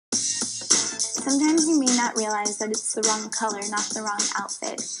Sometimes you may not realize that it's the wrong color, not the wrong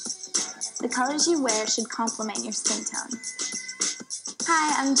outfit. The colors you wear should complement your skin tone.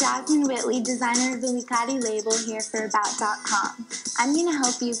 Hi, I'm Jazmin Whitley, designer of the Li Cari Label here for About.com. I'm going to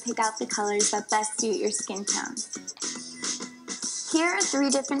help you pick out the colors that best suit your skin tone. Here are 3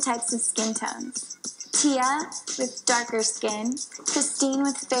 different types of skin tones. Tia with darker skin, Khristynne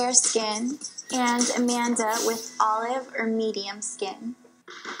with fair skin, and Amanda with olive or medium skin.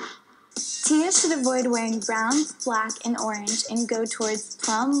 Tia should avoid wearing brown, black, and orange and go towards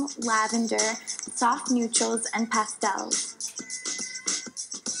plum, lavender, soft neutrals, and pastels.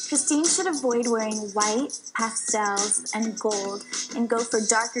 Khristynne should avoid wearing white, pastels, and gold and go for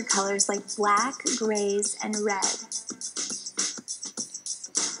darker colors like black, grays, and red.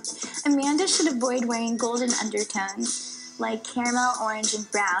 Amanda should avoid wearing golden undertones like caramel, orange, and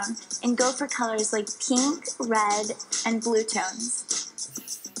brown and go for colors like pink, red, and blue tones.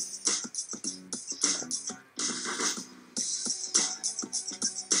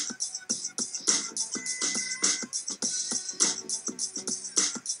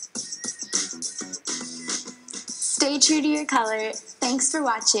 Stay true to your color. Thanks for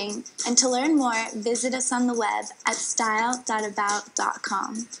watching, and to learn more, visit us on the web at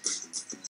style.about.com.